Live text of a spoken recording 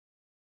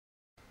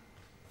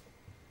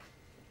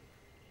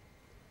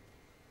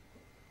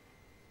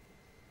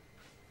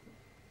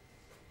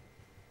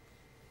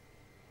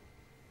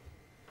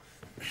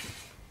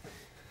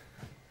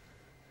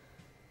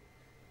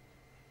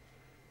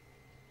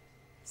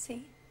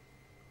See?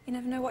 You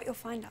never know what you'll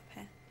find up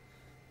here.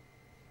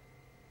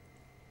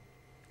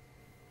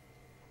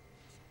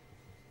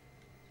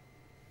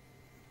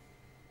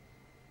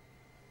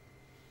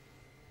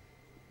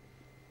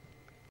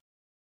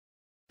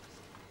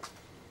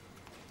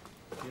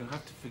 You'll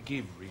have to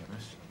forgive Remus.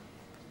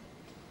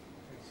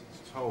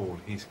 He's told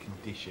his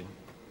condition.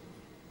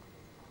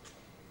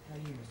 How are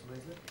you, Mr.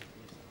 Weasley?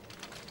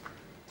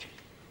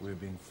 We're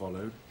being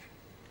followed.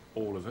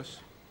 All of us.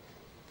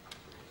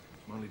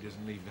 Molly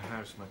doesn't leave the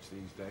house much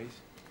these days.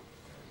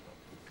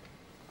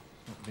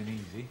 Not been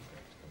easy.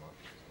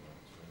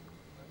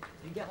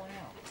 Did you get one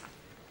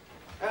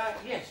out?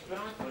 Yes, but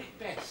I thought it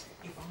best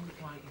if I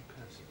reply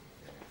in person.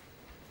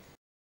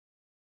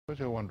 But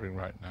you're wondering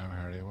right now,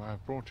 Harry, why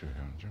I've brought you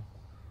here, aren't you?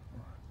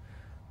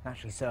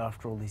 Actually, sir,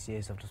 after all these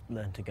years, I've just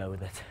learned to go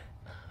with it.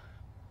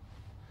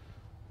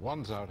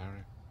 One's out,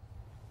 Harry.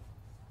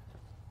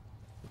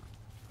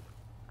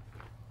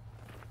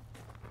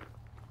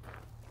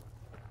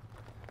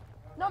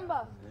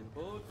 Number!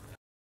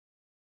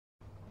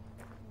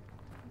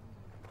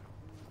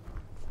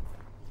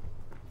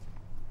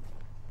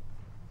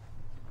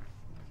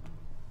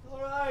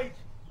 All right,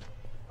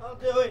 I'll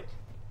do it.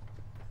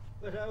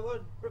 But I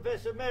want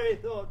Professor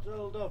Merrythorpe's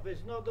old office,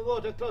 not the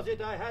water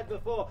closet I had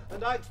before.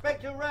 And I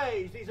expect a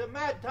raise. These are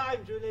mad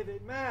times we live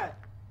in, mad.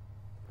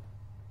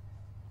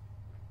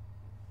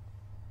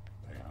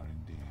 They are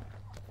indeed.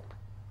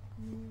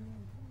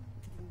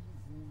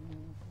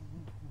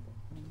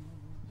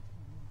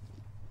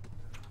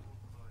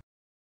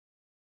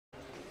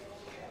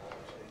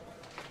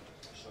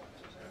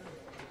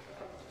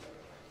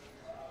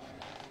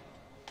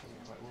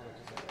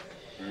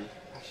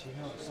 Actually,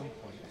 you know, at some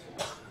point,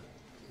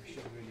 we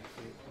should really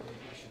feel.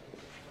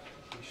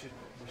 We should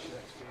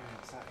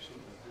experience that,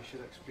 shouldn't we? We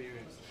should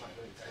experience the fact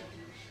that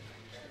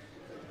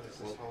there's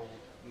this whole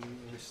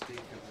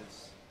mystique of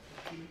this.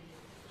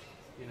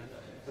 You know,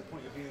 the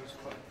point of view is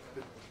quite.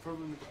 The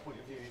problem with the point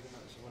of view, even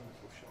though it's a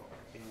wonderful shot,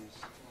 is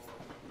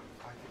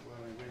I think where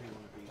we really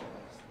want to be is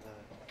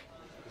there.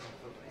 Because I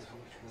thought it was a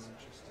much more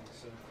interesting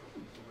circle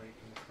to wake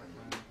in the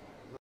background.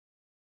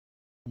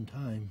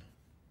 Time.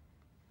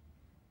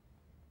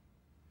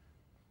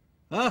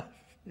 Ah,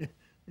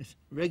 it's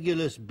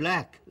Regulus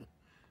Black.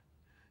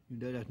 You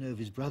don't have to know if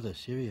his brother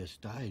Sirius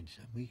died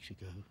some weeks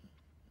ago.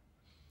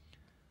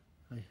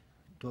 I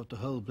taught the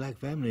whole Black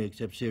family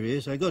except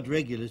Sirius. I got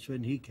Regulus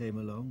when he came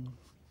along.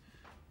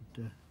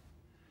 But,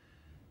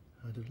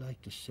 I'd have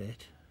liked a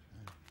set.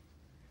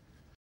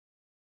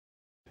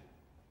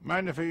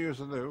 Mind if I use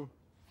the loo?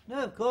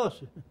 No, of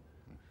course.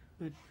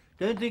 But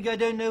don't think I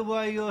don't know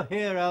why you're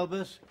here,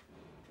 Albus.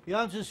 The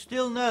answer's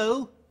still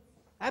no.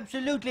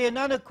 Absolutely and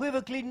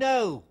unequivocally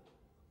no.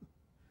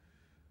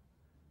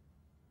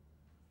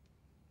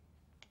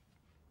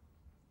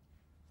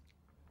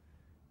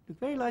 Look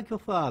very like your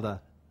father.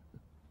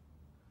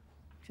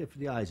 Except for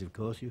the eyes, of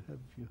course. You have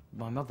your...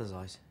 My mother's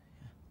eyes.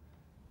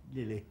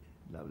 Lily.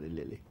 Lovely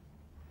Lily.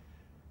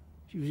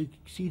 She was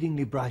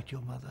exceedingly bright,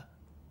 your mother.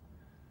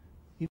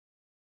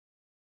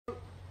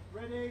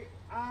 Ready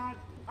and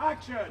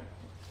action!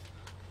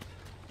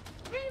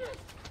 Remus!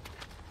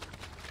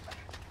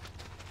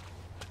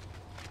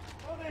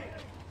 Ready.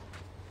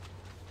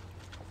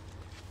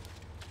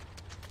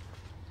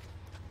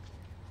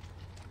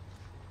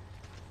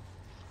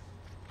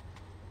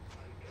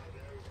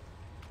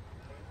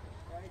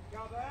 Okay,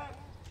 got that.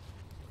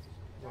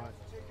 Right.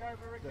 Tick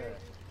over, Ricky. There.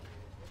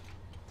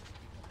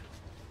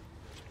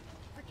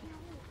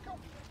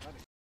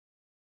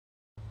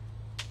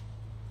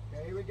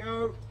 Okay, here we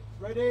go.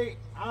 Ready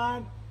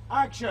and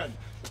action!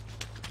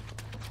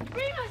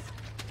 Remus!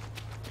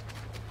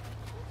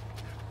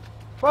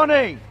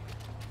 Bonnie!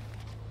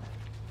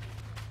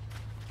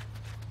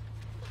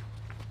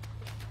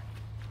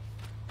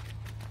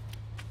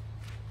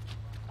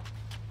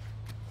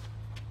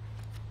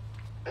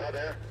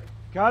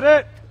 Got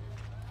it.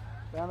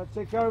 Down a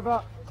tick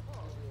over.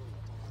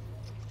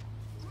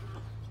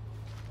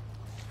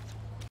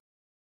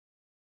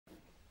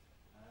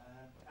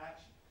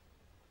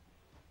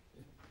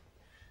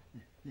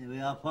 There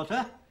we are,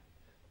 Potter.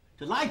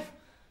 To life.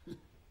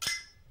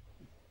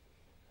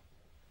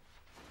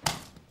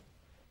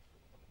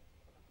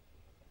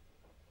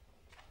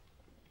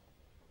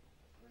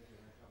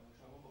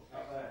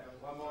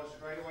 One more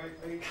straight away,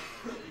 please.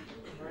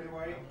 Straight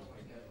away.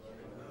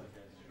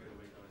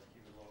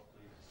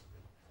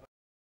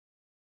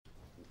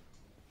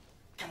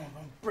 Come on,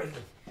 breathe.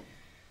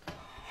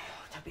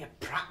 Don't be a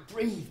prat.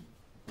 Breathe.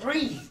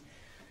 Breathe.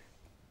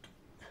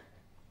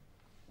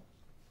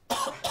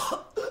 Just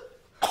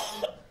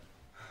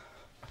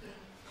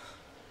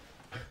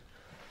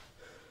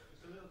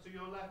a little to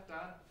your left, Dan.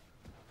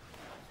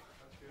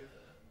 That's good.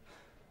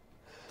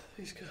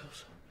 These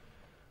girls,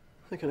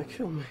 they're going to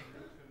kill me.